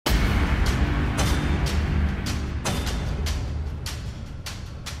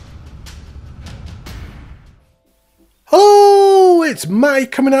Hello, it's Matty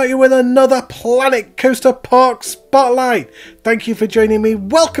coming at you with another Planet Coaster Park Spotlight. Thank you for joining me.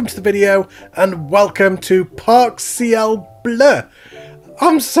 Welcome to the video and welcome to Parc Ciel Bleu.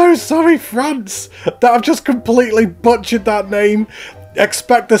 I'm so sorry, France, that I've just completely butchered that name.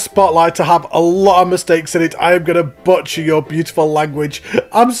 Expect the Spotlight to have a lot of mistakes in it. I am going to butcher your beautiful language.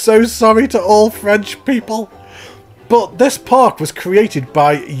 I'm so sorry to all French people. But this park was created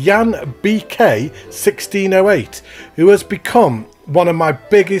by Jan BK 1608, who has become one of my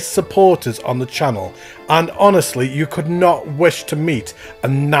biggest supporters on the channel, and honestly you could not wish to meet a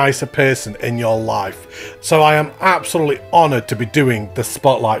nicer person in your life. So I am absolutely honoured to be doing the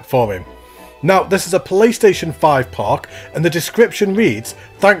spotlight for him. Now, this is a PlayStation 5 park, and the description reads,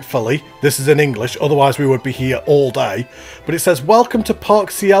 thankfully this is in English, otherwise we would be here all day, but it says, welcome to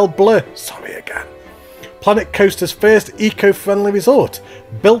Parc Ciel Bleu. Sorry again. Planet Coaster's first eco-friendly resort.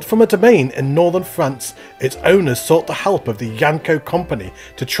 Built from a domain in northern France, its owners sought the help of the Yanko company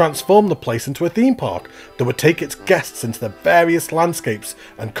to transform the place into a theme park that would take its guests into the various landscapes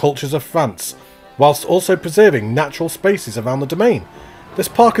and cultures of France, whilst also preserving natural spaces around the domain. This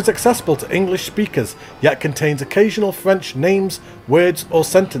park is accessible to English speakers, yet contains occasional French names, words or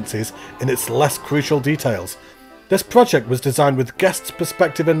sentences in its less crucial details. This project was designed with guests'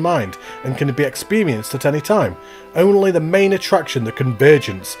 perspective in mind and can be experienced at any time. Only the main attraction, the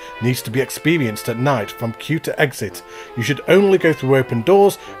Convergence, needs to be experienced at night from queue to exit. You should only go through open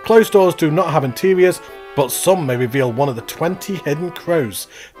doors. Closed doors do not have interiors, but some may reveal one of the 20 hidden crows.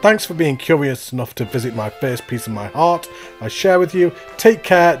 Thanks for being curious enough to visit my first piece of my heart. I share with you. Take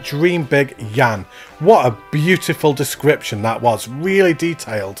care, dream big, Jan. What a beautiful description that was, really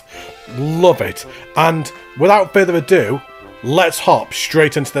detailed. Love it. And without further ado, let's hop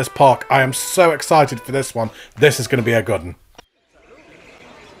straight into this park. I am so excited for this one. This is going to be a good one.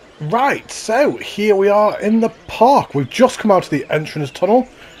 Right, so here we are in the park. We've just come out of the entrance tunnel,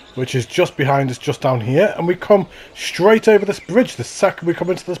 which is just behind us, just down here, and we come straight over this bridge the second we come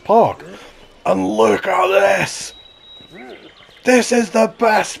into this park. And look at this! This is the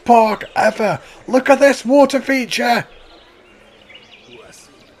best park ever! Look at this water feature!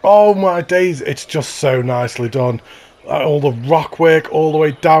 Oh my days, it's just so nicely done. All the rock work all the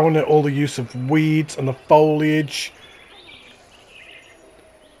way down it, all the use of weeds and the foliage.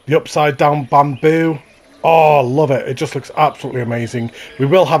 The upside down bamboo. Oh, I love it. It just looks absolutely amazing. We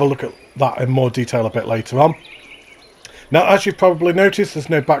will have a look at that in more detail a bit later on. Now, as you've probably noticed, there's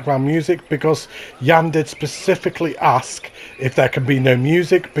no background music because Jan did specifically ask if there can be no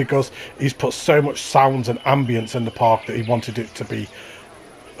music because he's put so much sounds and ambience in the park that he wanted it to be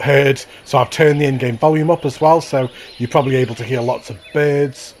heard. So I've turned the in-game volume up as well, so you're probably able to hear lots of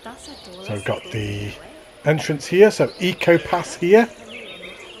birds. So we've got the entrance here, so Eco Pass here.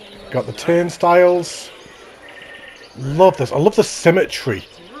 Got the turnstiles. Love this. I love the symmetry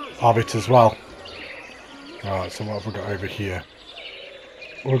of it as well. Alright, so what have we got over here?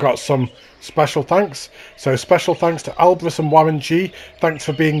 We've got some special thanks. So special thanks to Albris and Warren G. Thanks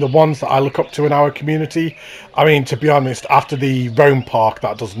for being the ones that I look up to in our community. I mean, to be honest, after the Rome Park,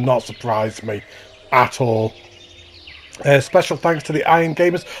 that does not surprise me at all. Special thanks to the Iron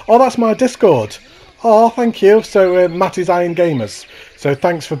Gamers. Oh, that's my Discord. Oh, thank you. So Matty's Iron Gamers. So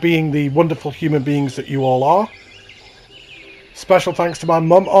thanks for being the wonderful human beings that you all are. Special thanks to my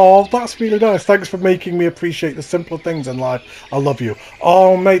mum. Oh, that's really nice. Thanks for making me appreciate the simpler things in life. I love you.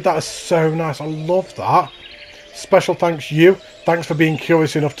 Oh, mate, that is so nice. I love that. Special thanks you. Thanks for being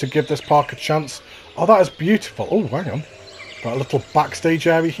curious enough to give this park a chance. Oh, that is beautiful. Oh, hang on. Got a little backstage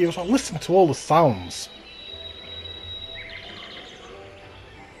area here as well. Listen to all the sounds.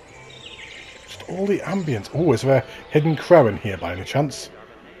 Just all the ambience. Oh, is there a hidden crow in here by any chance?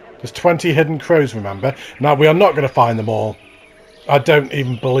 There's 20 hidden crows, remember. Now, we are not going to find them all. I don't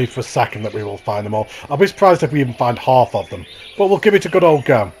even believe for a second that we will find them all. I'll be surprised if we even find half of them. But we'll give it a good old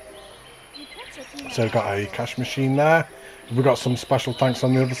go. So we've got a cash machine there. We've got some special thanks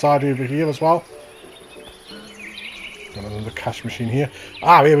on the other side over here as well. Got another cash machine here.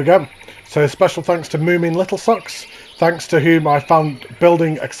 Ah, here we go. So special thanks to Moomin Little Socks. Thanks to whom I found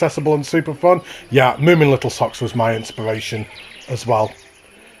building accessible and super fun. Yeah, Moomin Little Socks was my inspiration as well.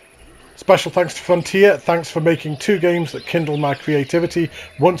 Special thanks to Frontier. Thanks for making 2 games that kindled my creativity,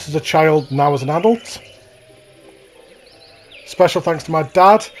 once as a child, now as an adult. Special thanks to my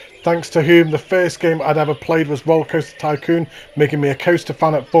dad. Thanks to whom the first game I'd ever played was Roller Coaster Tycoon, making me a coaster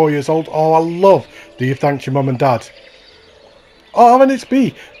fan at 4 years old. Oh, I love that you've thanked your mum and dad. Oh, and it's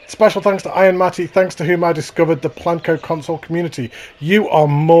B. Special thanks to Iron Matty, thanks to whom I discovered the Planco console community. You are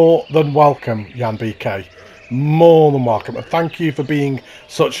more than welcome, Jan BK. More than welcome, and thank you for being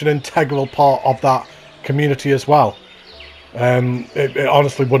such an integral part of that community as well. It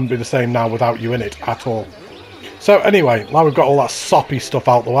honestly wouldn't be the same now without you in it at all. So anyway, now we've got all that soppy stuff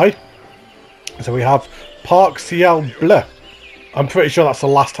out the way. So we have Parc Ciel Bleu. I'm pretty sure that's the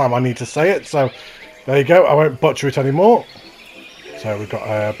last time I need to say it, so there you go. I won't butcher it anymore. So we've got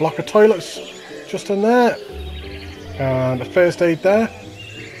a block of toilets just in there. And a first aid there.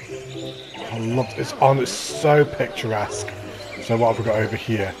 I love this on. It's so picturesque. So what have we got over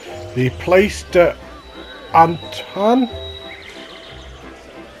here? The Place de Antoine.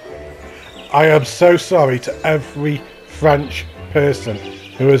 I am so sorry to every French person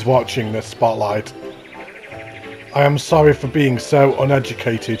who is watching this spotlight. I am sorry for being so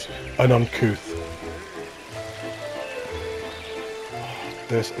uneducated and uncouth.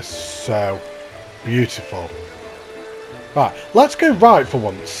 This is so beautiful. Right, let's go right for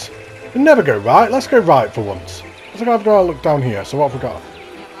once. We never go right, let's go right for once. Let's go have a look down here. So what have we got?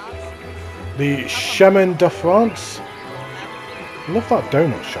 The Chemin de France. Love that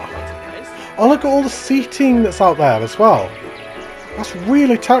donut shop. Oh, look at all the seating that's out there as well. That's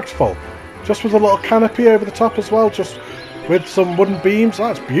really tactful. Just with a little canopy over the top as well, just with some wooden beams.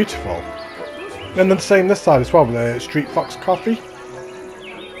 That's beautiful. And then the same this side as well, with the Street Fox coffee.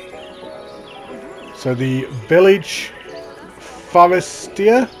 So the Village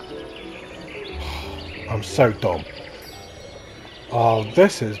Forestier. I'm so dumb. Oh,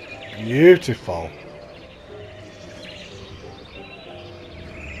 this is beautiful.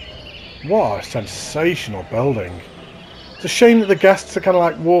 What a sensational building. It's a shame that the guests are kind of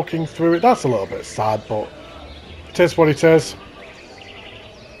like walking through it. That's a little bit sad, but it is what it is.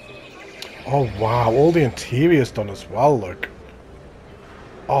 Oh wow, all the interior's done as well, look.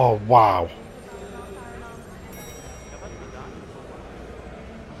 Oh wow.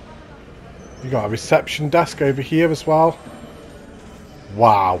 You got a reception desk over here as well.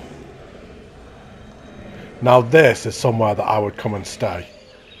 Wow. Now this is somewhere that I would come and stay.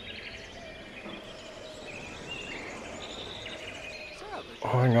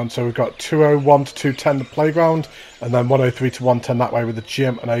 Hang on, so we've got 201 to 210 the playground, and then 103 to 110 that way with the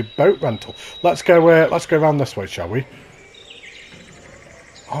gym and a boat rental. Let's go around this way, shall we?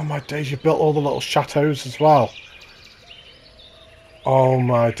 Oh my days, you've built all the little chateaus as well. Oh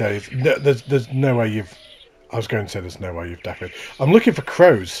my days. There's no way you've... I was going to say there's no way you've decorated. I'm looking for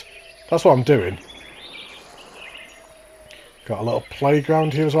crows. That's what I'm doing. Got a little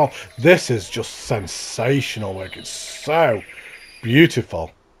playground here as well. This is just sensational work. It's so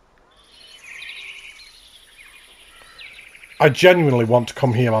beautiful. I genuinely want to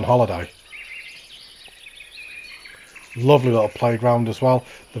come here on holiday. Lovely little playground as well.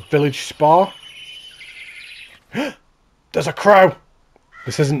 The village spa. There's a crow.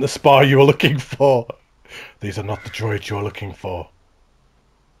 This isn't the spa you were looking for. These are not the droids you're looking for.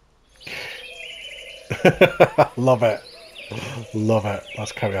 Love it. Love it.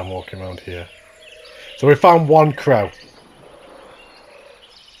 Let's carry on walking around here. So we found one crow.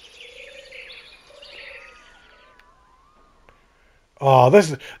 Oh,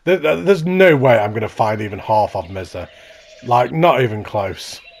 there's no way I'm going to find even half of Mizza. Like, not even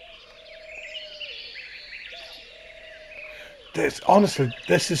close. Honestly,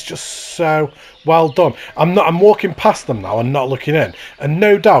 this is just so well done. I'm walking past them now and not looking in. And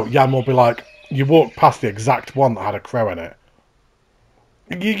no doubt Jan will be like, you walked past the exact one that had a crow in it.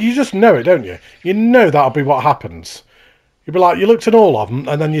 You just know it, don't you? You know that'll be what happens. You'll be like, you looked at all of them,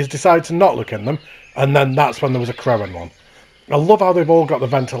 and then you decide to not look in them, and then that's when there was a crow in one. I love how they've all got the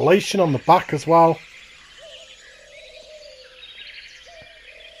ventilation on the back as well.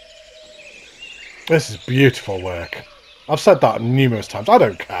 This is beautiful work. I've said that numerous times. I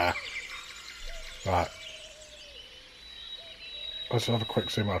don't care. Right. Let's have a quick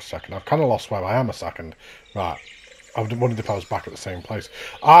zoom out a second. I've kind of lost where I am a second. Right. I wondered if I was back at the same place.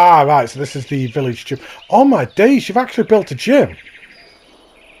 Ah, right. So this is the village gym. Oh my days, you've actually built a gym.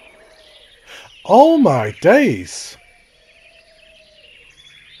 Oh my days.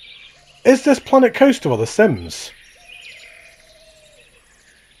 Is this Planet Coaster or The Sims?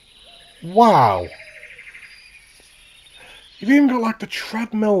 Wow. You've even got like the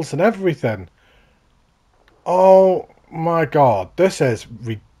treadmills and everything. Oh my god. This is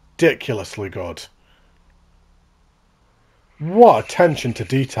ridiculously good. What attention to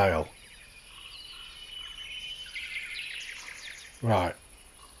detail. Right.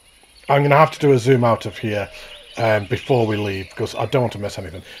 I'm going to have to do a zoom out of here before we leave, because I don't want to miss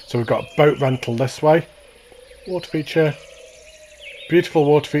anything. So we've got boat rental this way. Water feature. Beautiful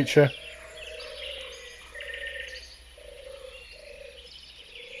water feature.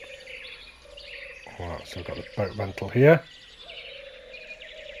 Right, so we've got the boat rental here.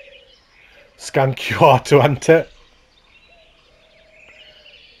 Scan QR to enter.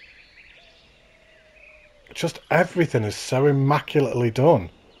 just everything is so immaculately done.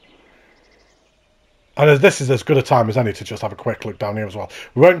 And this is as good a time as any to just have a quick look down here as well.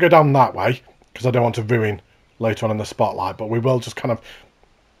 We won't go down that way, because I don't want to ruin later on in the spotlight, but we will just kind of...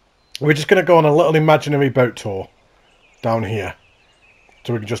 We're just going to go on a little imaginary boat tour down here,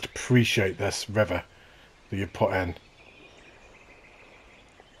 so we can just appreciate this river that you've put in.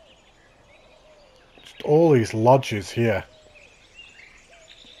 Just all these lodges here.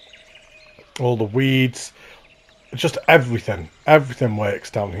 All the weeds. Just everything. Everything works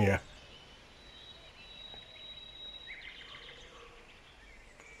down here.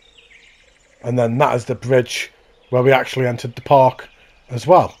 And then that is the bridge where we actually entered the park as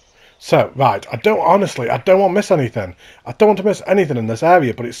well. So, right, I don't want to miss anything. I don't want to miss anything in this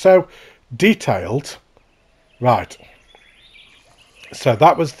area, but it's so detailed. Right. So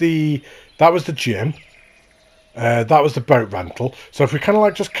that was the gym. That was the boat rental. So if we kind of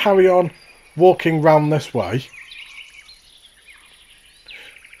like just carry on walking round this way.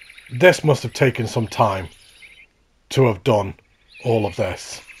 This must have taken some time to have done all of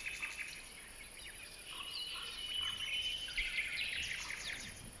this.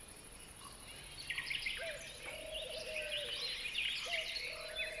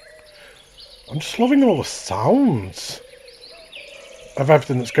 I'm just loving all the sounds of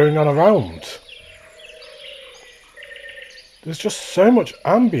everything that's going on around. There's just so much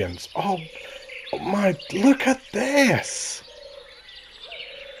ambience. Oh my, look at this.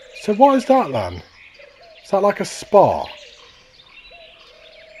 So what is that then? Is that like a spa?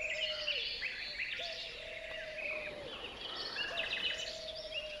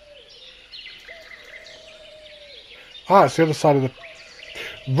 Ah, it's the other side of the...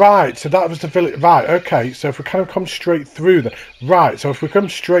 Right, so that was the village. Right, okay, so if we kind of come straight through the... Right, so if we come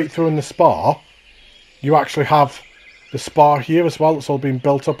straight through in the spa, you actually have the spa here as well. It's all been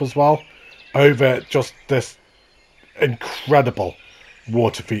built up as well over just this incredible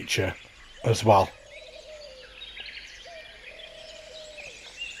water feature as well.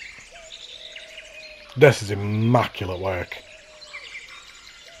 This is immaculate work.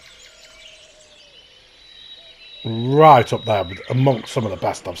 Right up there amongst some of the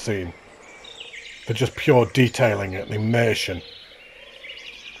best I've seen for just pure detailing and immersion.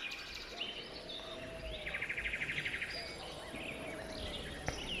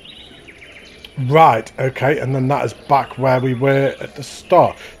 Right, okay, and then that is back where we were at the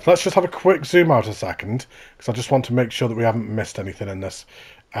start. So let's just have a quick zoom out a second, because I just want to make sure that we haven't missed anything in this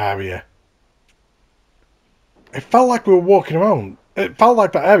area. It felt like we were walking around. It felt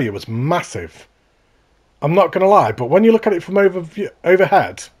like that area was massive. I'm not going to lie, but when you look at it from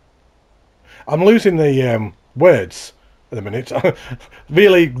overhead, I'm losing the words at the minute.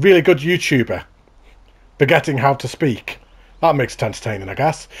 Really, really good YouTuber. Forgetting how to speak. That makes it entertaining, I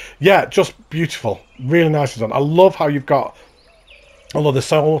guess. Yeah, just beautiful. Really nicely done. I love how you've got all of the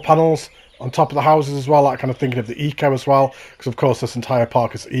solar panels on top of the houses as well. Like kind of thinking of the eco as well. Because, of course, this entire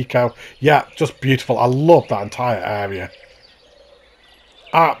park is eco. Yeah, just beautiful. I love that entire area.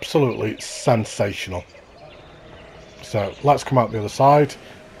 Absolutely sensational. So, let's come out the other side.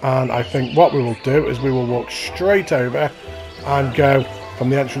 And I think what we will do is we will walk straight over and go from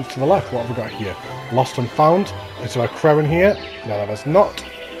the entrance to the left. What have we got here? Lost and Found. Is there a crow in here? No, there is not.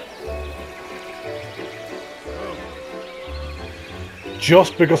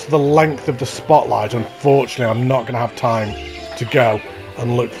 Just because of the length of the spotlight, unfortunately, I'm not going to have time to go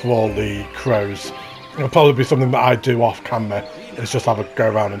and look for all the crows. It'll probably be something that I do off camera. Is just have a go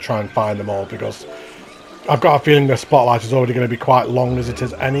around and try and find them all, because I've got a feeling the spotlight is already going to be quite long as it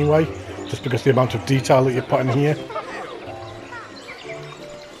is anyway, just because the amount of detail that you put in here.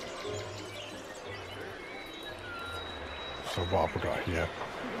 So what have we got here?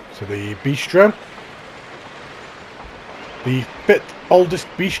 So the bistro. The 5th oldest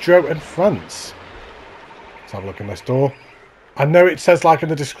bistro in France. Let's have a look in this door. I know it says like in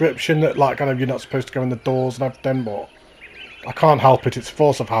the description that like kind of you're not supposed to go in the doors and everything, but I can't help it, it's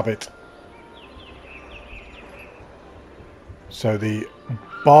force of habit. So the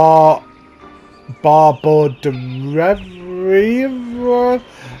Barbeau de Rêve.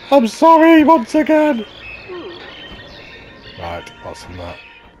 I'm sorry once again. Right, what's in that?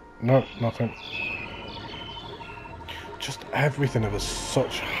 No, nothing. Just everything of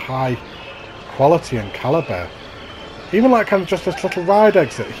such high quality and caliber. Even like kind of just this little ride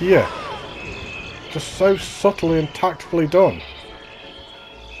exit here. Just so subtly and tactfully done.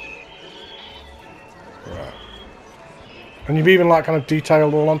 Right. And you've even like kind of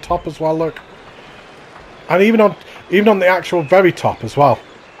detailed all on top as well, look. And even on the actual very top as well.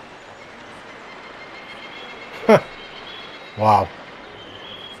 Wow.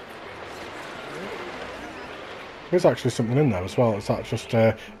 There's actually something in there as well. Is that just it's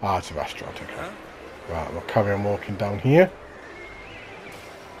a restaurant, okay. Right, we'll carry on walking down here.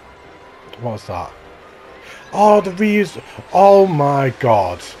 What was that? Oh, the reused... Oh my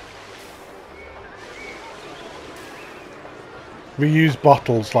god. Reused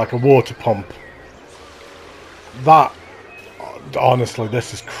bottles like a water pump. That... Honestly,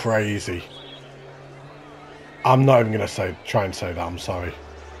 this is crazy. I'm not even going to try and say that, I'm sorry.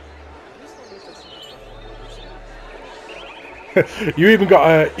 You even got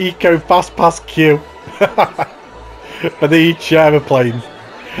an eco fast pass queue for the aeroplane.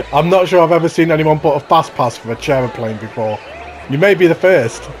 I'm not sure I've ever seen anyone put a fast pass for a aeroplane before. You may be the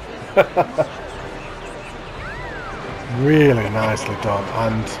first. Really nicely done,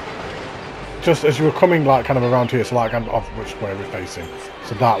 and just as you were coming like kind of around here, so like of which way we're facing,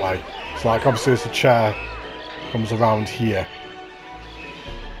 so that way. So like obviously as the chair comes around here,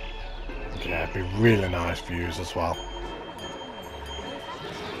 yeah, it'd be really nice views as well.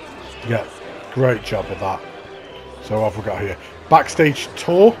 Yeah, great job with that. So what have we got here? Backstage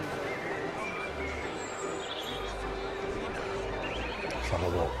tour. Let's have a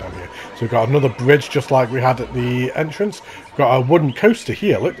walk down here. So we've got another bridge just like we had at the entrance. We've got a wooden coaster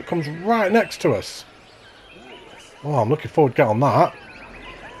here. Look, that comes right next to us. Oh, I'm looking forward to getting on that.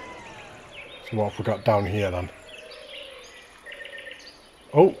 So what have we got down here then?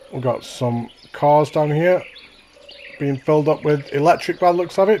 Oh, we've got some cars down here being filled up with electric by the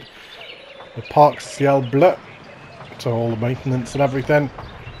looks of it. The Parc Ciel Bleu. So all the maintenance and everything.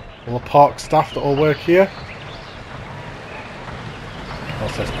 All the park staff that all work here.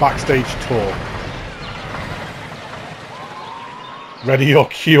 What's this? Backstage tour. Ready your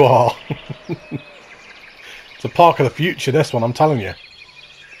QR. It's a park of the future, this one, I'm telling you.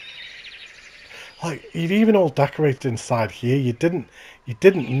 Like, you've even all decorated inside here. You didn't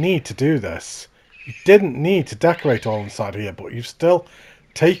need to do this. You didn't need to decorate all inside here, but you've still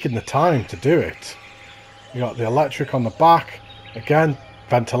taken the time to do it. You got the electric on the back. Again,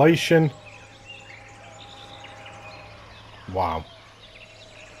 ventilation. Wow.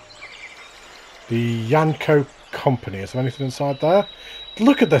 The Yanko Company. Is there anything inside there?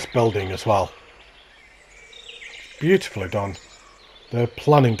 Look at this building as well. Beautifully done. The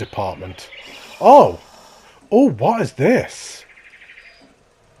planning department. Oh! Oh, what is this?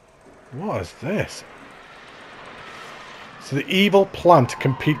 What is this? So the evil plan to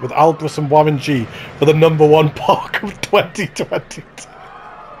compete with Albus and Warren G for the #1 park of 2022.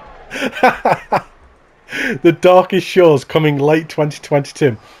 The Darkest Shores coming late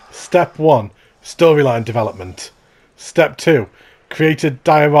 2022. Step 1, storyline development. Step 2, create a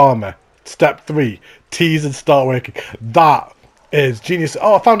diorama. Step 3, tease and start working. That is genius.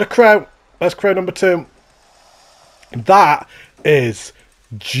 Oh, I found a crow. That's crow number 2. That is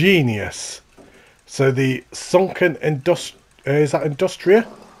genius. So the sunken is that Industria?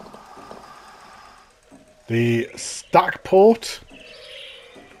 The Stackport,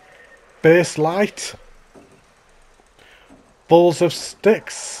 Base Light, Balls of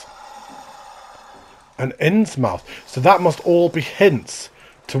Sticks, and Innsmouth. So that must all be hints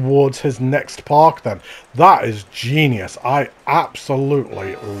towards his next park then. That is genius. I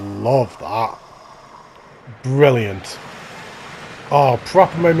absolutely love that. Brilliant. Oh,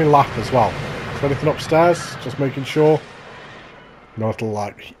 proper made me laugh as well. Is there anything upstairs? Just making sure. No little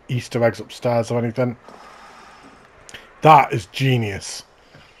like Easter eggs upstairs or anything. That is genius.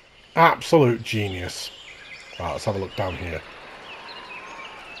 Absolute genius. Right, let's have a look down here.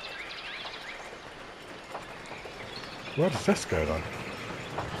 Where does this go then?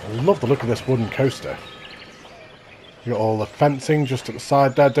 I love the look of this wooden coaster. You got all the fencing just at the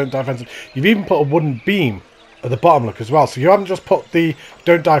side there. Don't die fencing. You've even put a wooden beam at the bottom, look, as well. So you haven't just put the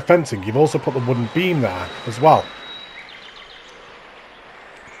don't die fencing. You've also put the wooden beam there as well.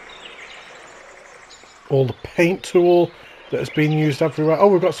 All the paint tool that has been used everywhere. Oh,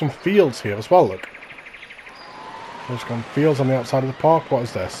 we've got some fields here as well, look. There's gone fields on the outside of the park. What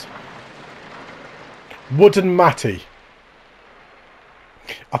is this? Wooden Matty.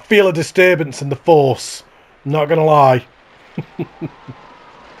 I feel a disturbance in the force. Not gonna lie.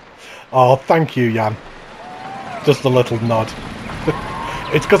 Oh, thank you, Jan. Just a little nod.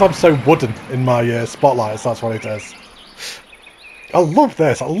 It's because I'm so wooden in my spotlights, that's what it is. I love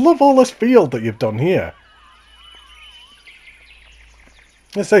this. I love all this field that you've done here.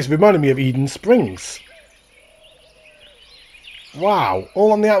 This is reminding me of Eden Springs. Wow,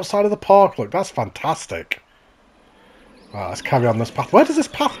 all on the outside of the park. Look, that's fantastic. Right, let's carry on this path. Where does this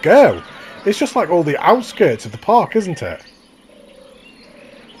path go? It's just like all the outskirts of the park, isn't it?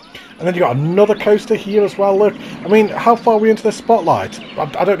 And then you got another coaster here as well, look. I mean, how far are we into the spotlight?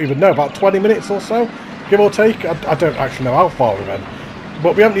 I don't even know, about 20 minutes or so? give or take. I don't actually know how far we've been,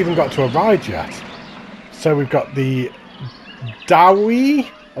 but we haven't even got to a ride yet. So we've got the Dowie.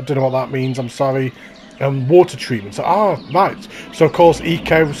 I don't know what that means. I'm sorry. Water treatment. So right. So of course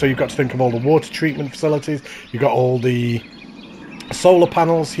eco. So you've got to think of all the water treatment facilities. You've got all the solar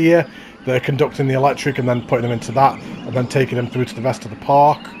panels here that are conducting the electric and then putting them into that and then taking them through to the rest of the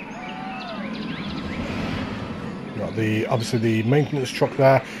park. You've got obviously the maintenance truck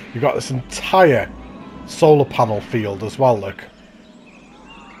there. You've got this entire solar panel field as well, look.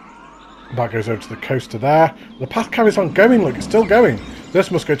 That goes over to the coaster there. The path carries on going, look, it's still going.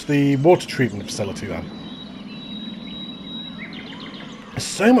 This must go to the water treatment facility then. There's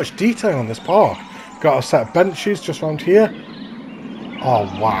so much detail on this park. Got a set of benches just around here. Oh,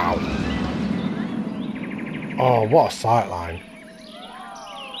 wow. Oh, what a sightline.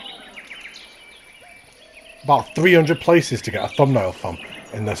 About 300 places to get a thumbnail from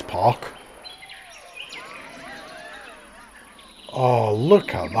in this park. Oh,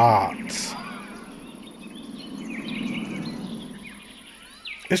 look at that.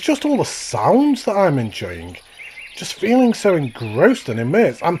 It's just all the sounds that I'm enjoying. Just feeling so engrossed and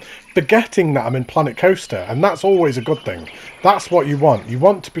immersed. I'm forgetting that I'm in Planet Coaster, and that's always a good thing. That's what you want. You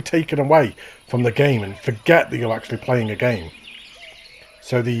want to be taken away from the game and forget that you're actually playing a game.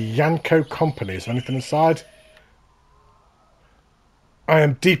 So the Yanko Company, is there anything inside? I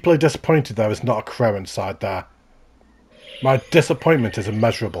am deeply disappointed there is not a crow inside there. My disappointment is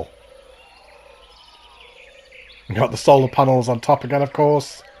immeasurable. You got the solar panels on top again, of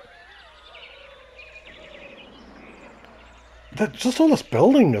course. They're just all this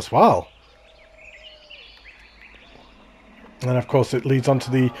building as well. And of course it leads on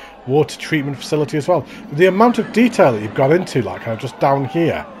to the water treatment facility as well. The amount of detail that you've got into, like kind of just down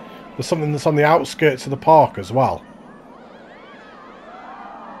here. There's something that's on the outskirts of the park as well.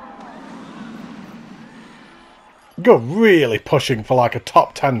 You're really pushing for like a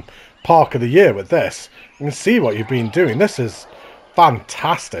top 10 park of the year with this. You can see what you've been doing. This is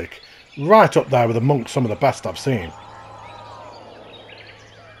fantastic. Right up there with amongst some of the best I've seen.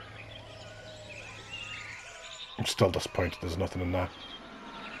 I'm still disappointed there's nothing in there.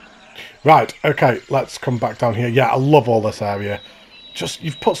 Right, okay, let's come back down here. Yeah, I love all this area. Just,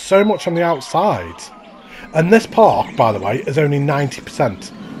 you've put so much on the outside. And this park, by the way, is only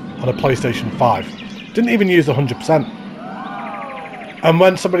 90% on a PlayStation 5. Didn't even use 100%. And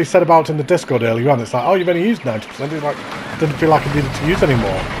when somebody said about it in the Discord earlier on, it's like, oh, you've only used 90%. It's like, didn't feel like I needed to use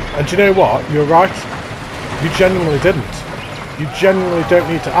anymore. And do you know what? You're right. You genuinely didn't. You genuinely don't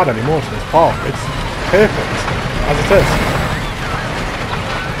need to add any more to this park. It's perfect as it is.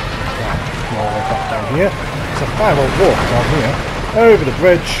 Right, come all the way back down here. It's a 5-mile walk down here, over the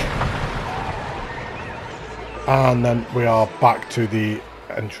bridge. And then we are back to the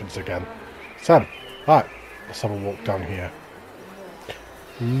entrance again. So, right, let's have a walk down here.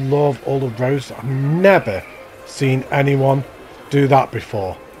 Love all the roses. I've never seen anyone do that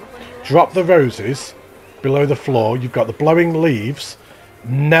before. Drop the roses below the floor. You've got the blowing leaves.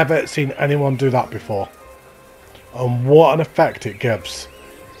 Never seen anyone do that before. And what an effect it gives.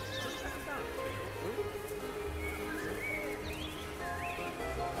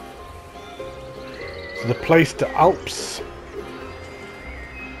 So the place to Alps.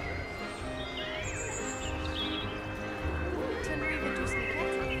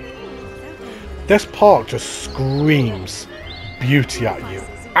 This park just screams beauty at you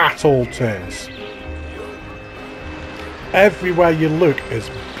at all turns. Everywhere you look is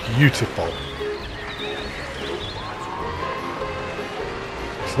beautiful.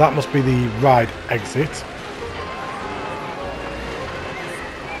 So that must be the ride exit.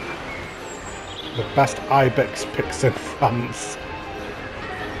 The best ibex picks in France.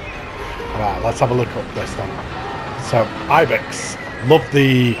 Right, let's have a look up this then. So, ibex. Love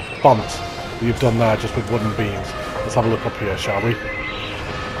the font that you've done there just with wooden beams. Let's have a look up here, shall we?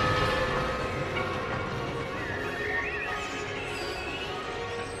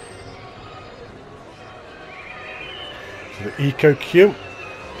 So the eco queue.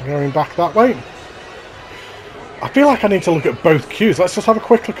 Going back that way. I feel like I need to look at both queues. Let's just have a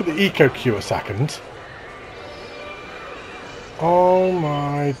quick look at the eco queue a second. Oh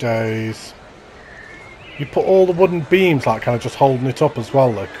my days. You put all the wooden beams like kind of just holding it up as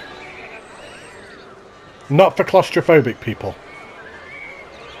well, look. Not for claustrophobic people.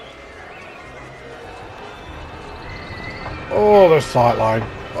 Oh, the sightline.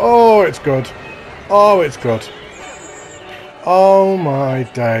 Oh, it's good. Oh, it's good. Oh my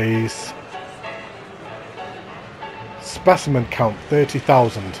days. Specimen count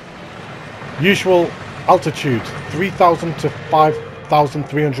 30,000. Usual altitude 3,000 to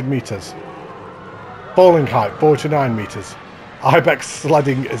 5,300 meters. Falling height 49 meters. Ibex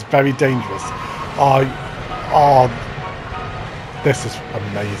sledding is very dangerous. Oh, this is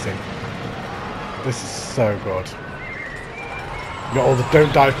amazing. This is so good. You got all the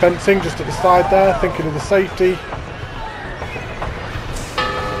don't die fencing just at the side there, thinking of the safety.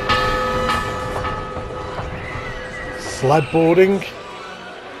 Sled boarding.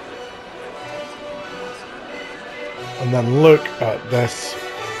 And then look at this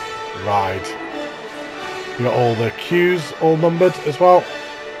ride. You got all the queues all numbered as well.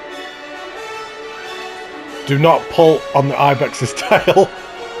 Do not pull on the Ibex's tail.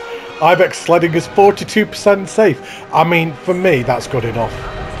 Ibex sledding is 42% safe. I mean, for me, that's good enough.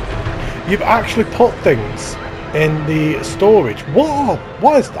 You've actually put things in the storage. Whoa!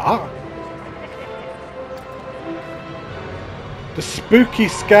 What is that? The spooky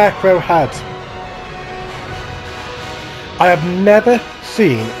scarecrow head. I have never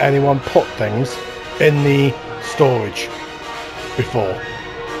seen anyone put things in the storage before.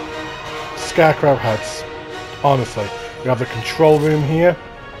 Scarecrow heads. Honestly. We have the control room here.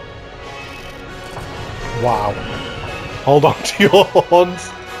 Wow. Hold on to your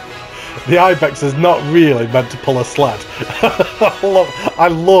horns. The Ibex is not really meant to pull a sled. I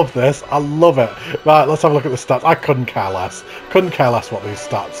love this. I love it. Right, let's have a look at the stats. I couldn't care less. Couldn't care less what these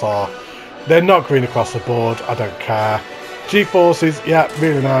stats are. They're not green across the board. I don't care. G-forces, yeah,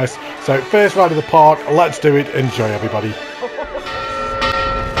 really nice. So, first ride of the park. Let's do it. Enjoy, everybody.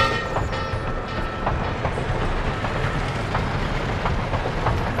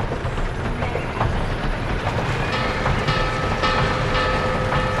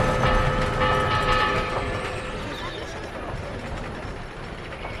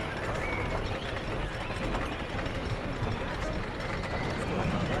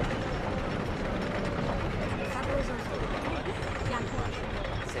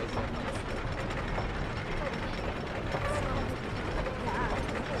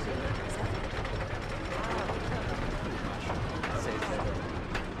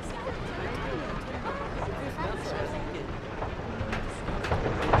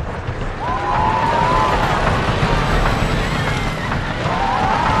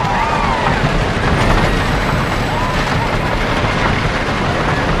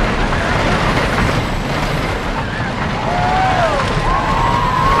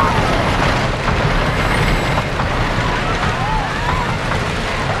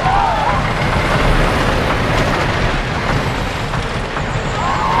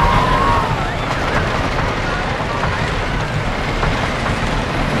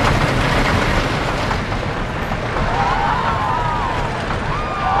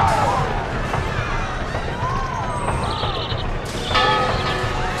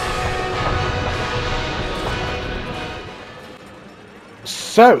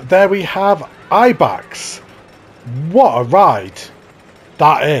 So, there we have Ibex. What a ride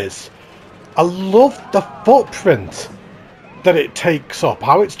that is. I love the footprint that it takes up.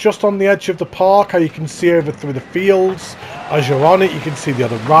 How it's just on the edge of the park, how you can see over through the fields. As you're on it, you can see the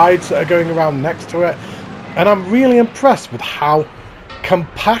other rides that are going around next to it. And I'm really impressed with how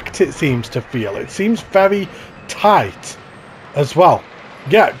compact it seems to feel. It seems very tight as well.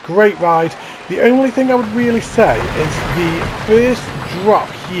 Yeah, great ride. The only thing I would really say is the first drop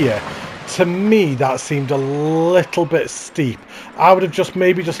here, to me that seemed a little bit steep. I would have just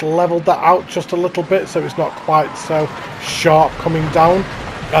maybe just leveled that out just a little bit so it's not quite so sharp coming down,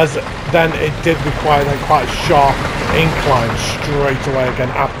 as then it did require then quite a sharp incline straight away again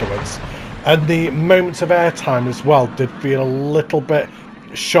afterwards. And the moments of airtime as well did feel a little bit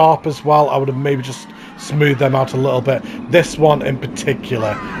sharp as well. I would have maybe just smooth them out a little bit. This one in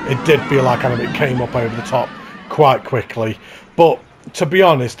particular, it did feel like kind of it came up over the top quite quickly. But to be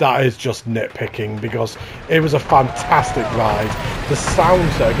honest, that is just nitpicking because it was a fantastic ride. The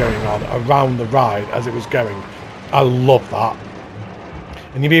sounds that are going on around the ride as it was going, I love that.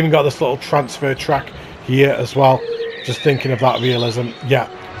 And you've even got this little transfer track here as well. Just thinking of that realism. Yeah,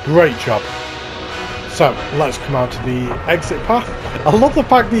 great job. So let's come out to the exit path. I love the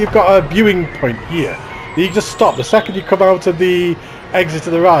fact that you've got a viewing point here. You just stop. The second you come out of the exit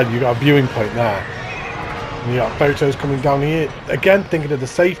of the ride, you've got a viewing point there. And you got photos coming down here. Again, thinking of the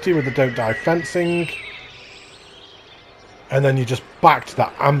safety with the don't die fencing. And then you're just back to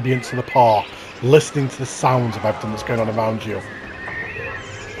that ambience of the park, listening to the sounds of everything that's going on around you.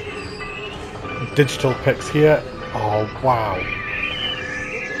 Digital pics here. Oh, wow.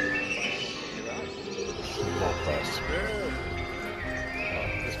 Love this.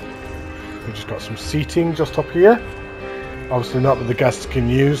 We've just got some seating just up here. Obviously not that the guests can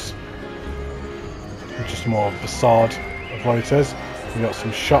use. Just more of a facade of what it is. We've got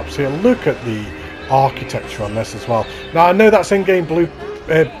some shops here. Look at the architecture on this as well. Now I know that's in-game blue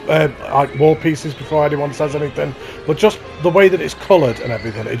like wall pieces before anyone says anything, but just the way that it's coloured and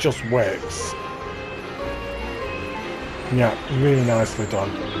everything, it just works. Yeah, really nicely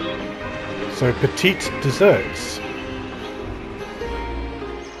done. So petite desserts.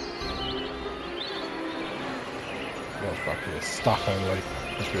 What's back here? Staff only.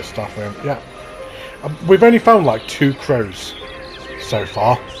 Must be a staff room. Yeah. We've only found like 2 crows so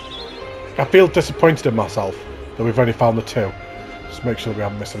far. I feel disappointed in myself that we've only found the 2. Just make sure we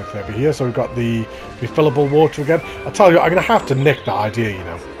haven't missed anything over here. So we've got the refillable water again. I tell you, I'm going to have to nick that idea, you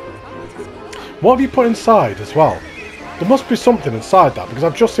know. What have you put inside as well? There must be something inside that, because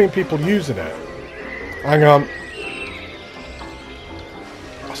I've just seen people using it. Hang on.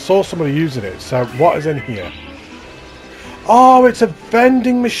 I saw somebody using it, so what is in here? Oh, it's a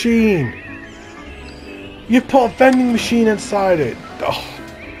vending machine! You've put a vending machine inside it. Oh.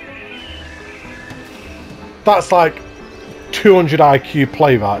 That's like 200 IQ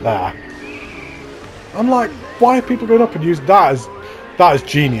play right there. I'm like, why are people going up and using that as... That is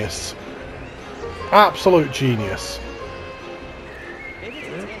genius. Absolute genius.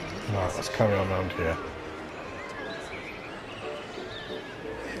 Right, let's carry on around here.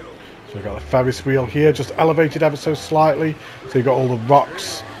 So we've got the Ferris wheel here, just elevated ever so slightly. So you've got all the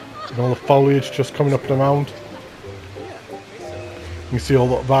rocks and all the foliage just coming up and around. You can see all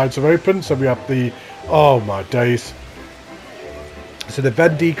the rides are open. So we have the... Oh my days. So the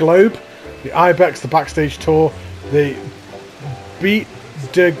Vendy Globe, the Ibex, the Backstage Tour, the Beat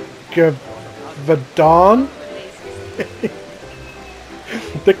de Gavadon.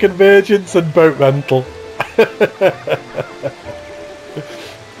 The Convergence and Boat Rental.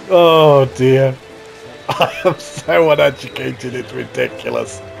 Oh dear. I am so uneducated, it's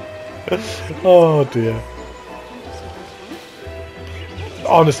ridiculous. Oh dear.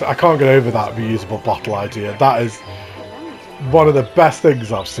 Honestly, I can't get over that reusable bottle idea. That is one of the best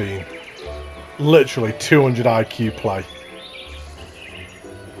things I've seen. Literally 200 IQ play.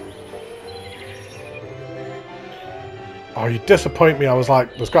 Oh, you disappoint me. I was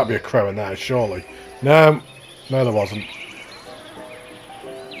like, there's got to be a crow in there, surely. No, no there wasn't.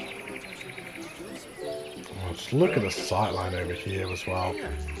 Oh, just look at the sightline over here as well.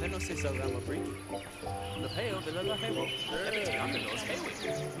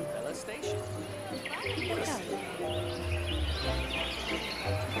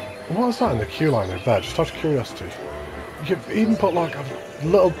 What was that in the queue line over there? Just out of curiosity. You've even put like a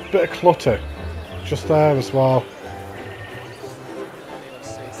little bit of clutter just there as well.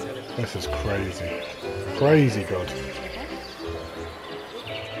 This is crazy. Crazy good.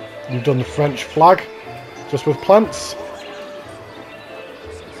 You've done the French flag, just with plants.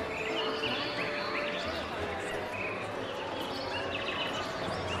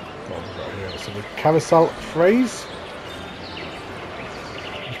 What have we got here? So the carousel phrase.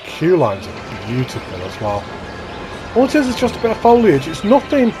 The queue lines are beautiful as well. All it is just a bit of foliage. It's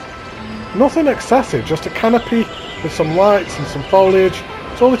nothing excessive. Just a canopy with some lights and some foliage.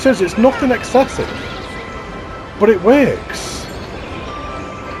 That's all it is. It's nothing excessive. But it works.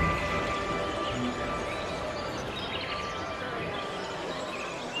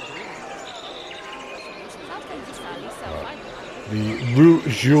 The Rue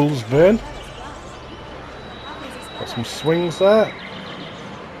Jules Verne. Got some swings there.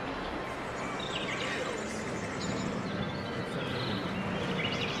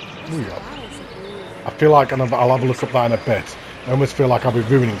 I feel like I'll have a look up that in a bit. I almost feel like I'll be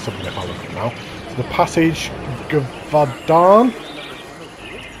ruining something if I look at it now. So the Passage Gavadon.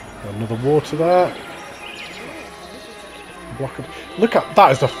 Another water there. Block of, look at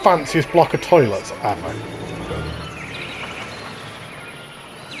that, is the fanciest block of toilets ever.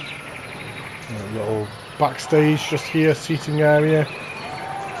 A little backstage just here, seating area.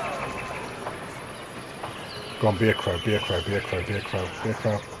 Go on, be a crow, be a crow, be a crow, be a crow, be a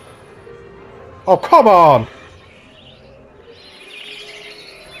crow. Oh, come on!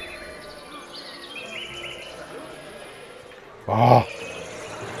 Ah.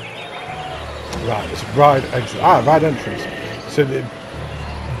 Right, it's ride exit. Ah, ride entrance. So the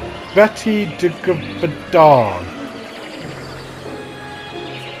Betty de Gavadon.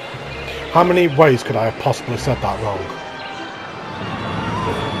 How many ways could I have possibly said that wrong?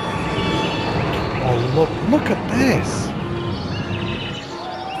 Oh, look at this.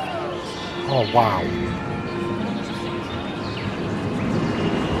 Oh, wow.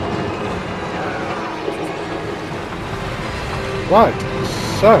 Right,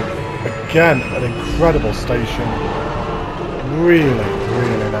 so, again, an incredible station. Really,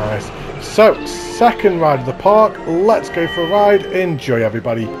 really nice. So, second ride of the park. Let's go for a ride. Enjoy,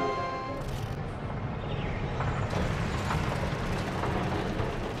 everybody.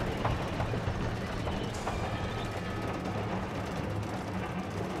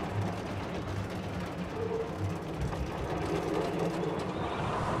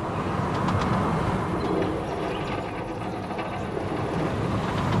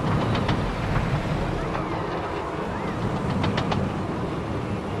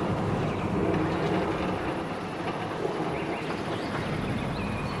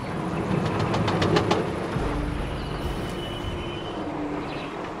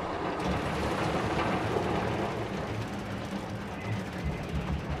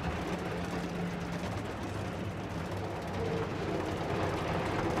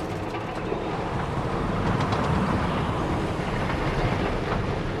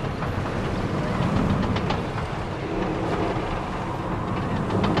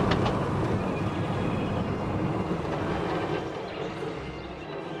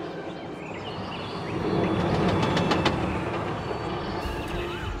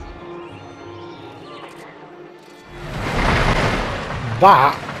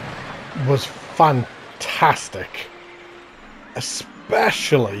 That was fantastic.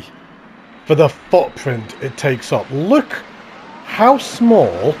 Especially for the footprint it takes up. Look how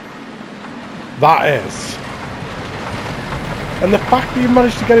small that is. And the fact that you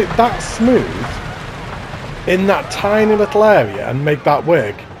managed to get it that smooth in that tiny little area and make that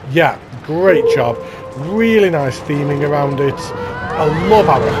work, yeah, great job. Really nice theming around it. I love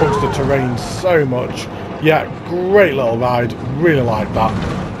how it hugs the terrain so much. Yeah, great little ride. Really like that.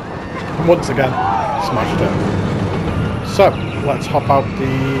 And once again, smashed it. So, let's hop out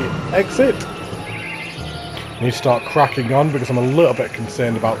the exit. I need to start cracking on because I'm a little bit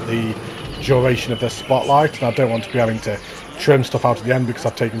concerned about the duration of this spotlight, and I don't want to be having to trim stuff out at the end because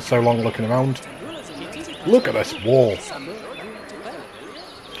I've taken so long looking around. Look at this wall. So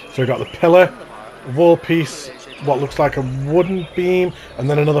we've got the pillar, wall piece, what looks like a wooden beam, and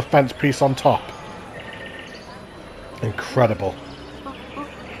then another fence piece on top. Incredible.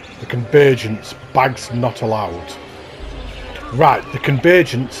 The convergence, bags not allowed. Right, the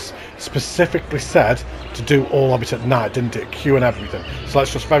convergence specifically said to do all of it at night, didn't it? Queue and everything. So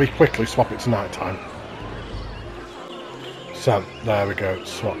let's just very quickly swap it to night time. So, there we go,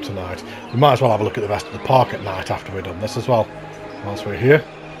 swap to night. We might as well have a look at the rest of the park at night after we've done this as well. Whilst we're here.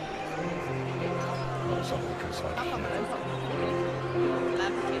 Let's have a look inside here.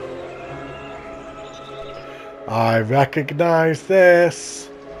 I recognise this.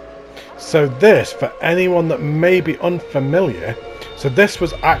 So this, for anyone that may be unfamiliar, so this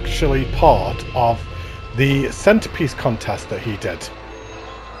was actually part of the centerpiece contest that he did.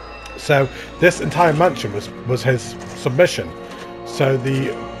 So this entire mansion was his submission. So the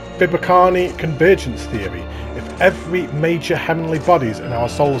Fibonacci convergence theory. If every major heavenly bodies in our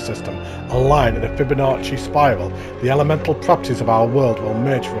solar system align in a Fibonacci spiral, the elemental properties of our world will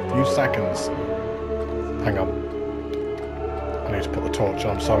merge for a few seconds. Hang on. I need to put the torch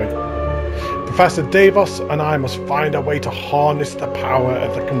on, sorry. Professor Davos and I must find a way to harness the power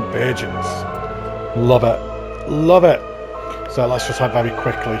of the convergence. Love it. Love it. So let's just have very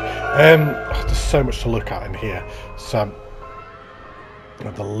quickly. There's so much to look at in here. So we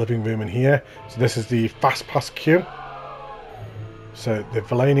have the living room in here. So this is the fast pass queue. So the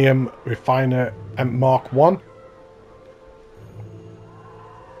Vanadium Refiner Mark 1.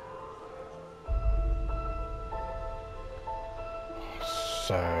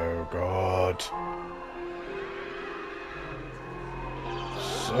 So good.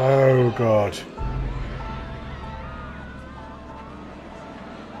 So good.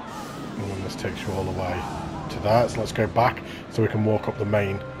 And then this takes you all the way to that. So let's go back so we can walk up the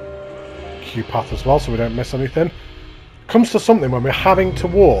main queue path as well so we don't miss anything. Comes to something when we're having to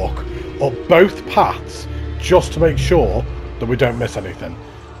walk up both paths just to make sure that we don't miss anything.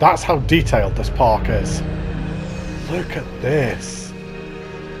 That's how detailed this park is. Look at this.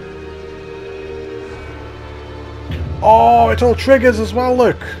 Oh, it all triggers as well,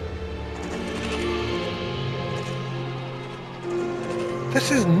 look.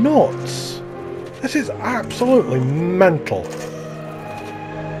 This is nuts. This is absolutely mental.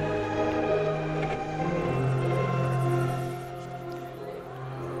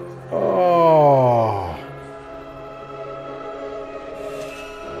 Oh.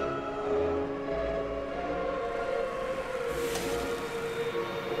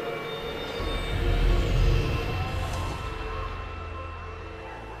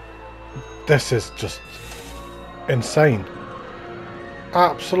 This is just insane.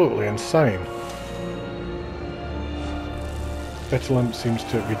 Absolutely insane. Vitalant seems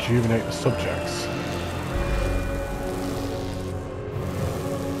to rejuvenate the subjects.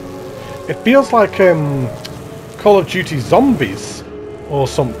 It feels like Call of Duty Zombies or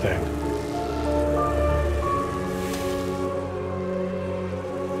something.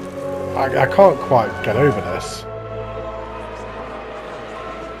 I can't quite get over this.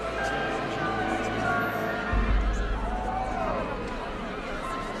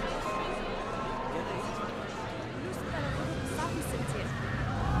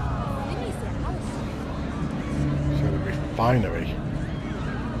 Refinery.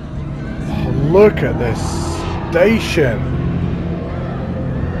 Oh, look at this station.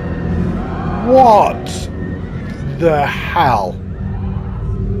 What the hell?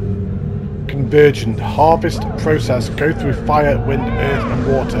 Convergent, harvest, process, go through fire, wind, earth and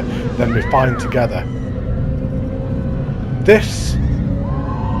water, then refine together. This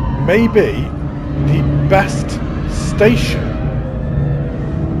may be the best station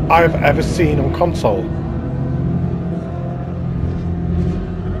I've ever seen on console.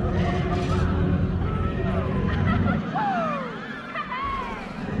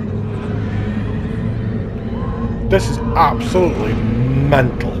 This is absolutely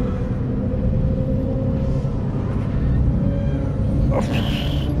mental.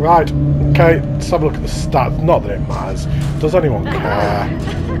 Right, okay, let's have a look at the stats. Not that it matters. Does anyone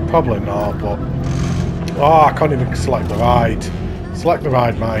care? Probably not, but... Oh, I can't even select the ride. Select the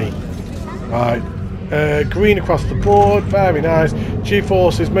ride, mate. Right. Green across the board, very nice.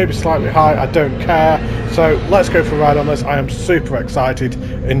 G-forces maybe slightly high, I don't care. So let's go for a ride on this. I am super excited.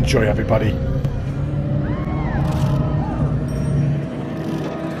 Enjoy, everybody.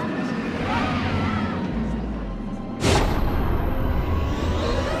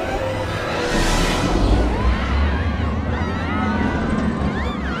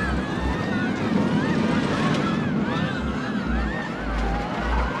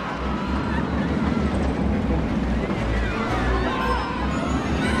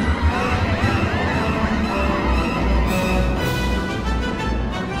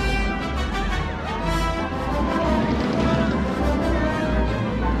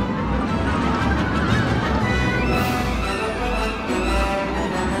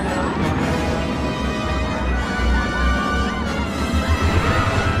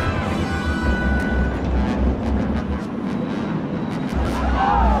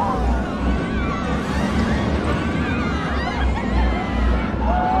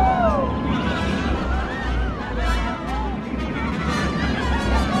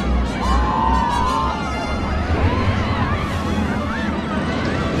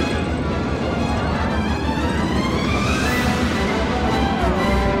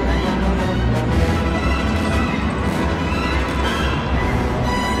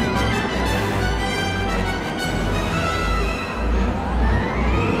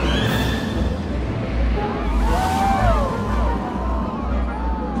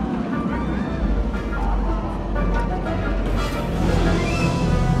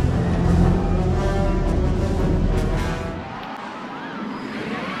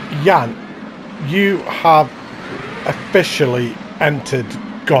 Jan, you have officially entered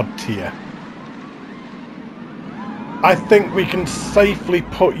God tier. I think we can safely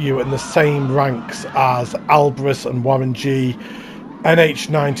put you in the same ranks as Alvarez and Warren G,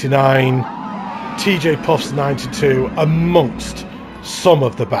 NH99, TJ Puffs 92, amongst some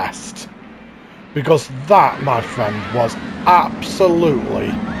of the best. Because that, my friend, was absolutely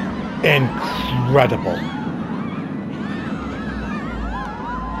incredible.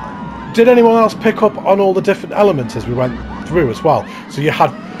 Did anyone else pick up on all the different elements as we went through as well? So you had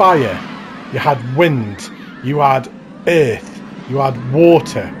fire, you had wind, you had earth, you had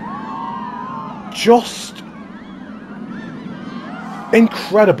water. Just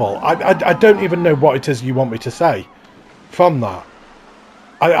incredible. I don't even know what it is you want me to say from that.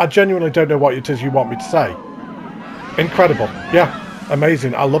 I genuinely don't know what it is you want me to say. Incredible. Yeah,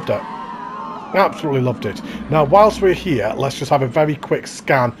 amazing. I loved it. Absolutely loved it. Now, whilst we're here, let's just have a very quick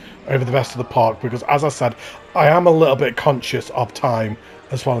scan over the rest of the park, because as I said, I am a little bit conscious of time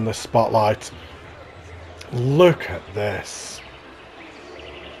as well in this spotlight. Look at this.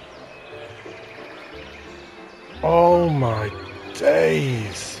 Oh my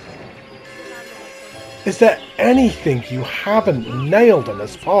days. Is there anything you haven't nailed in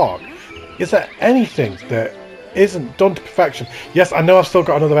this park? Is there anything that isn't done to perfection? Yes, I know I've still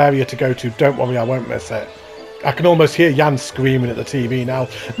got another area to go to. Don't worry, I won't miss it. I can almost hear Jan screaming at the TV now.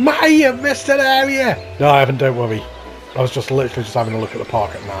 Matty, you've missed an area! No, I haven't, don't worry. I was just literally just having a look at the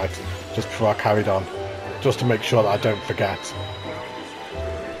park at night, just before I carried on. Just to make sure that I don't forget.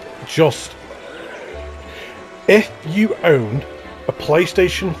 Just... if you own a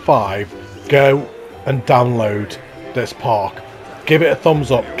PlayStation 5, go and download this park. Give it a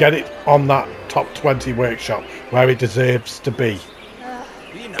thumbs up. Get it on that top 20 workshop where it deserves to be.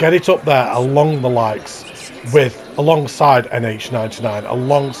 Get it up there along the likes alongside NH99,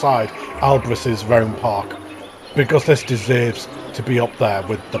 alongside Alvarez's Rome Park, because this deserves to be up there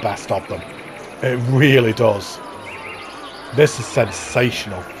with the best of them. It really does. This is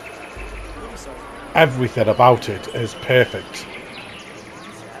sensational. Everything about it is perfect.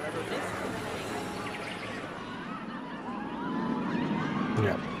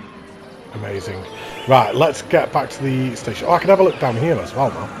 Yeah, amazing. Right, let's get back to the station. Oh, I can have a look down here as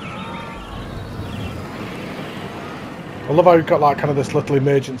well now. I love how we've got like kind of this little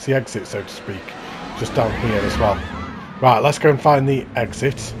emergency exit, so to speak, just down here as well. Right, let's go and find the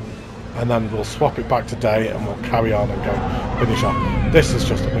exit, and then we'll swap it back to day, and we'll carry on and go finish off. This is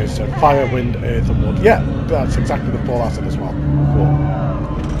just amazing. So fire, wind, earth, and wood. Yeah, that's exactly the four acid as well. Cool.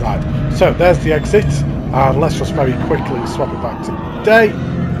 Right, so there's the exit, and let's just very quickly swap it back to day,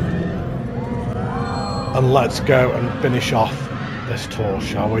 and let's go and finish off this tour,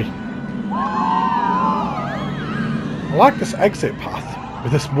 shall we? I like this exit path.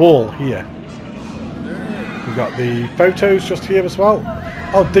 with this wall here. We've got the photos just here as well.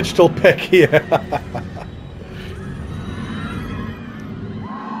 Oh, digital pic here.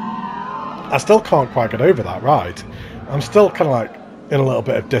 I still can't quite get over that ride. I'm still kind of like in a little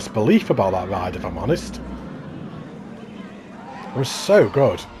bit of disbelief about that ride, if I'm honest. It was so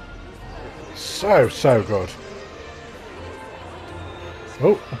good. So good.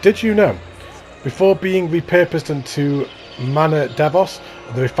 Oh, did you know? Before being repurposed into Manor Devos,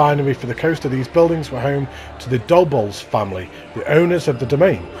 the refinery for the coast of these buildings were home to the Dobols family, the owners of the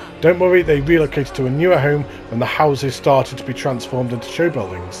domain. Don't worry, they relocated to a newer home when the houses started to be transformed into show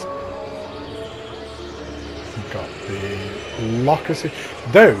buildings. We've got the lockers here.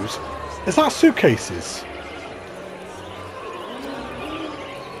 Those, is that suitcases?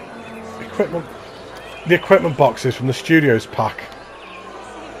 Equipment. The equipment boxes from the studios pack.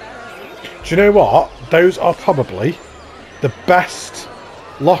 Do you know what? Those are probably the best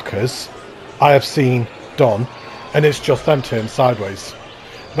lockers I have seen done, and it's just them turned sideways.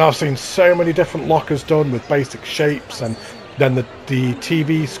 Now I've seen so many different lockers done with basic shapes, and then the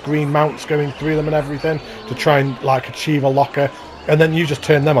TV screen mounts going through them and everything to try and like achieve a locker, and then you just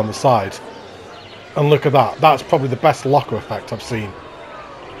turn them on the side. And look at that. That's probably the best locker effect I've seen.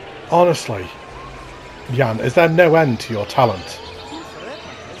 Honestly, Jan, is there no end to your talent?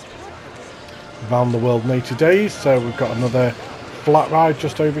 Around the world in 80 days, so we've got another flat ride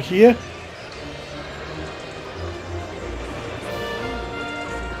just over here.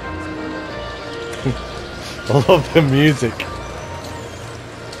 I love the music.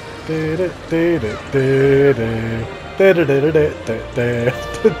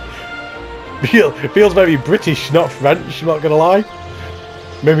 It feels very British, not French, I'm not gonna lie.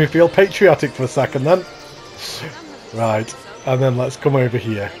 Made me feel patriotic for a second then. Right, and then let's come over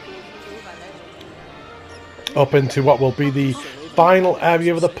here. Up into what will be the final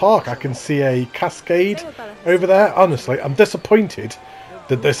area of the park. I can see a cascade over there. Honestly, I'm disappointed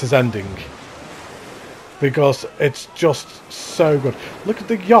that this is ending, because it's just so good. Look at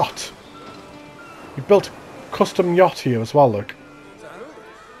the yacht. You built a custom yacht here as well, look.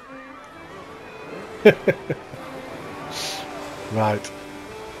 Right.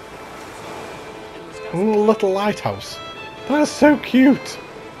 Little lighthouse. That is so cute.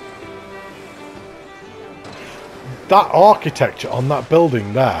 That architecture on that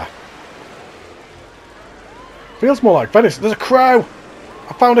building there feels more like Venice. There's a crow.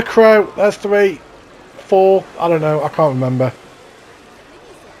 I found a crow. There's 3, 4. I don't know. I can't remember.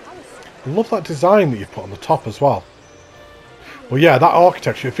 I love that design that you've put on the top as well. Well, yeah, that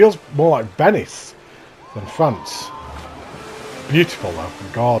architecture, it feels more like Venice than France. Beautiful though,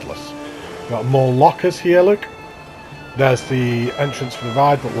 regardless. Got more lockers here, look. There's the entrance for the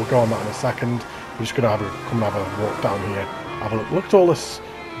ride, but we'll go on that in a second. We're just going to come and have a walk down here. Have a look. Look at all this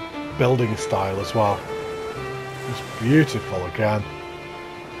building style as well. It's beautiful again.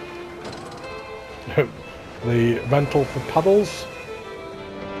 The rental for paddles.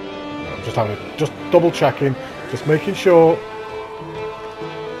 I'm just double checking, just making sure.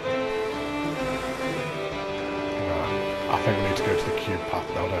 I think we need to go to the cube path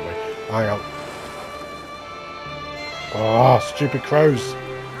now, don't we? Hang on. Oh, stupid crows.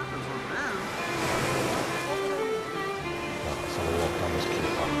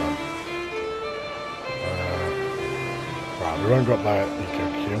 We won't go up there at Eco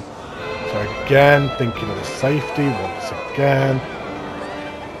Queue. So again, thinking of the safety once again.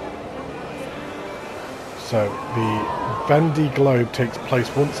 So the Bendy Globe takes place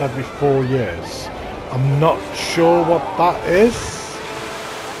once every 4 years. I'm not sure what that is.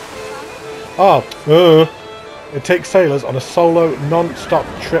 Oh, it takes sailors on a solo non-stop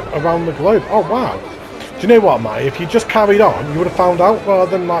trip around the globe. Oh wow. Do you know what, Matty? If you just carried on, you would have found out rather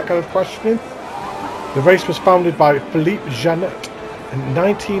than like kind of questioning. The race was founded by Philippe Janet in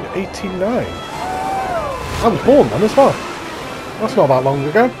 1989. I was born then as well. That's not that long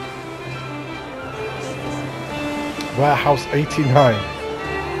ago. Warehouse 89.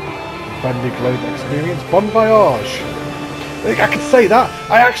 Bendy Globe Experience. Bon voyage. I could say that.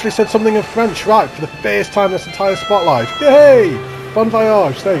 I actually said something in French right for the first time this entire spotlight. Yay! Bon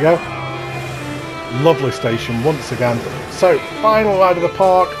voyage. There you go. Lovely station once again. So, final ride of the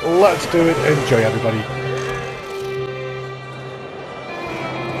park. Let's do it. Enjoy, everybody.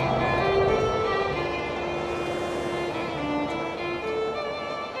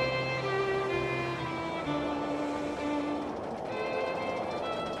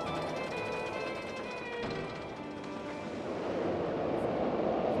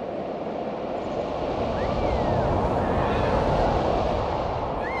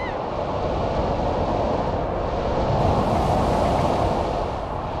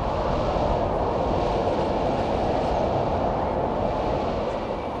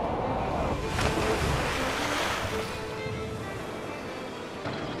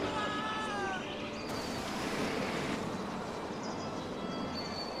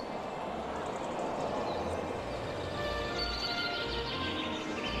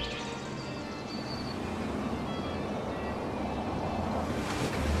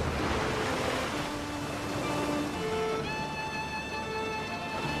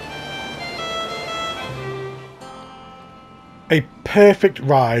 a perfect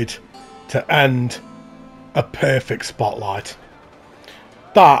ride to end a perfect spotlight.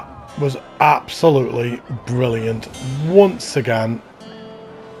 That was absolutely brilliant. Once again,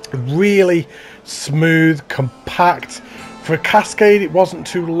 really smooth, compact. For a cascade, it wasn't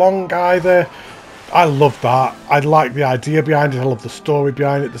too long either. I love that. I like the idea behind it. I love the story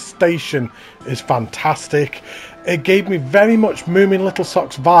behind it. The station is fantastic. It gave me very much Moomin Little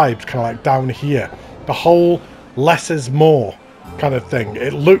Socks vibes, kind of like down here. The whole less is more kind of thing.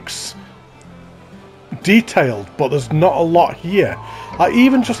 It looks detailed, but there's not a lot here. Like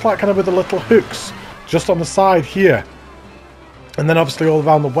even just like kind of with the little hooks just on the side here. And then obviously all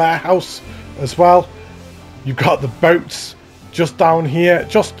around the warehouse as well. You've got the boats just down here.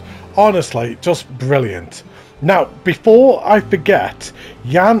 Just honestly, just brilliant. Now, before I forget,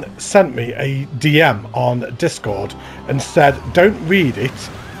 Jan sent me a DM on Discord and said, don't read it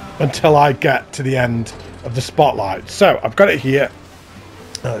until I get to the end of the spotlight. So, I've got it here.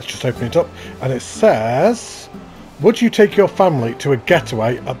 Let's just open it up. And it says, would you take your family to a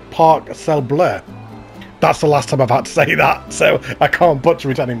getaway at Parc Sel Bleu? That's the last time I've had to say that, so I can't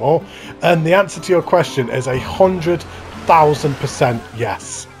butcher it anymore. And the answer to your question is 100,000%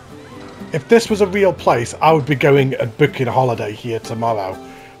 yes. If this was a real place, I would be going and booking a holiday here tomorrow,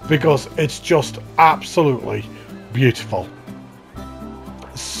 because it's just absolutely beautiful.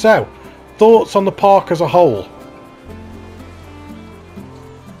 So, thoughts on the park as a whole?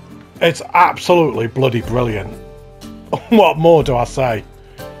 It's absolutely bloody brilliant. What more do I say?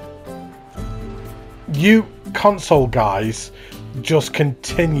 You console guys just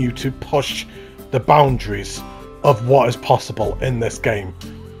continue to push the boundaries of what is possible in this game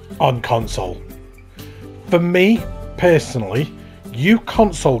on console. For me, personally, you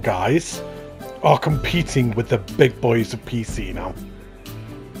console guys are competing with the big boys of PC now.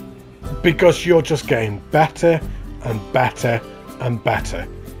 Because you're just getting better and better and better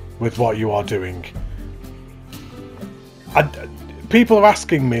with what you are doing. People are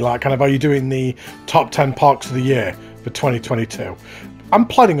asking me, like, kind of, are you doing the top 10 parks of the year for 2022? I'm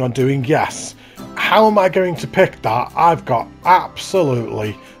planning on doing yes. How am I going to pick that? I've got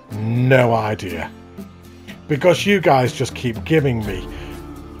absolutely no idea. Because you guys just keep giving me,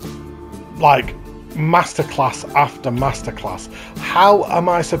 like, masterclass after masterclass. How am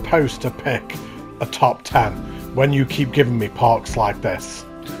I supposed to pick a top 10 when you keep giving me parks like this?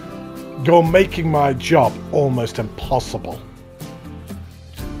 You're making my job almost impossible.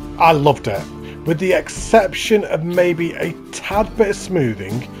 I loved it, with the exception of maybe a tad bit of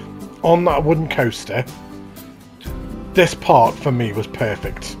smoothing on that wooden coaster. This part for me was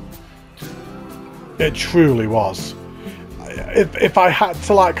perfect. It truly was. If I had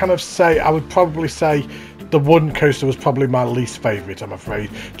to, like, kind of say, I would probably say the wooden coaster was probably my least favourite, I'm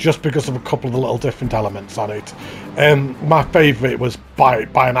afraid, just because of a couple of the little different elements on it. My favourite was by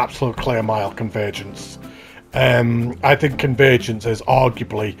an absolute clear mile Convergence. I think Convergence is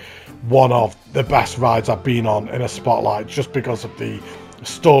arguably one of the best rides I've been on in a spotlight, just because of the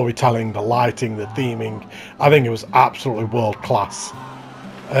storytelling, the lighting, the theming. I think it was absolutely world class.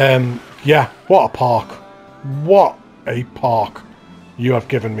 Yeah, what a park. What a park you have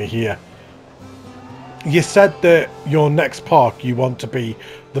given me here. You said that your next park you want to be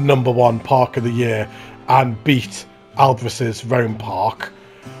the #1 park of the year and beat Alvarez's Rome Park.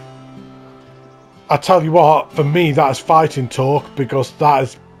 I tell you what, for me that is fighting talk, because that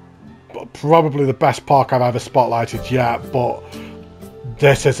is probably the best park I've ever spotlighted yet, but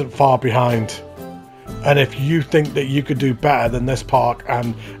this isn't far behind. And if you think that you could do better than this park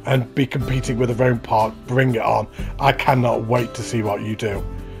and be competing with a Rome Park, bring it on. I cannot wait to see what you do.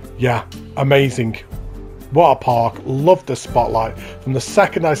 Yeah, amazing. What a park. Love the spotlight. From the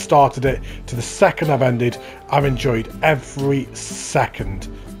second I started it to the second I've ended, I've enjoyed every second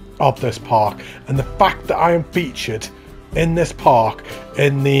of this park. And the fact that I am featured in this park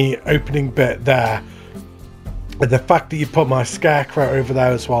in the opening bit there, and the fact that you put my scarecrow over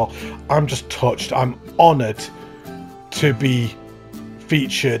there as well, I'm just touched. I'm honoured to be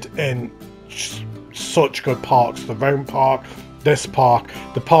featured in such good parks. The Rome Park, this park,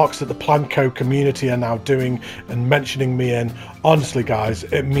 the parks that the Planco community are now doing and mentioning me in. Honestly guys,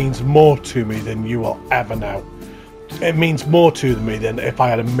 it means more to me than you will ever know. It means more to me than if I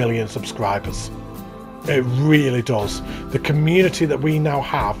had 1 million subscribers. It really does. The community that we now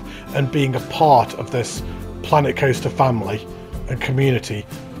have, and being a part of this Planet Coaster family and community,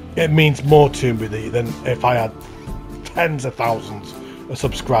 it means more to me than if I had tens of thousands of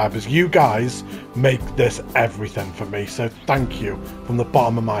subscribers. You guys make this everything for me, so thank you from the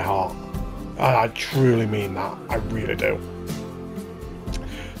bottom of my heart. And I truly mean that. I really do.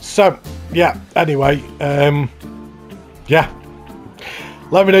 So yeah, anyway, yeah,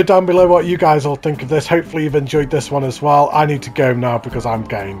 Let me know down below what you guys all think of this. Hopefully you've enjoyed this one as well. I need to go now because I'm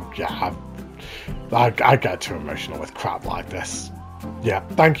getting, yeah, I get too emotional with crap like this. Yeah,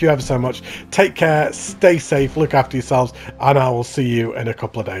 thank you ever so much. Take care, stay safe, look after yourselves, and I will see you in a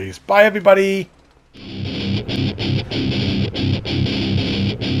couple of days. Bye, everybody.